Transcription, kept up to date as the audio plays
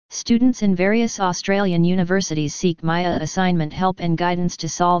Students in various Australian universities seek Maya assignment help and guidance to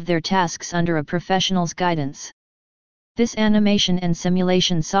solve their tasks under a professional's guidance. This animation and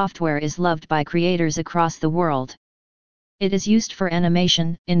simulation software is loved by creators across the world. It is used for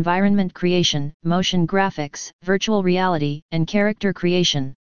animation, environment creation, motion graphics, virtual reality, and character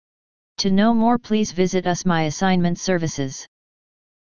creation. To know more, please visit us My Assignment Services.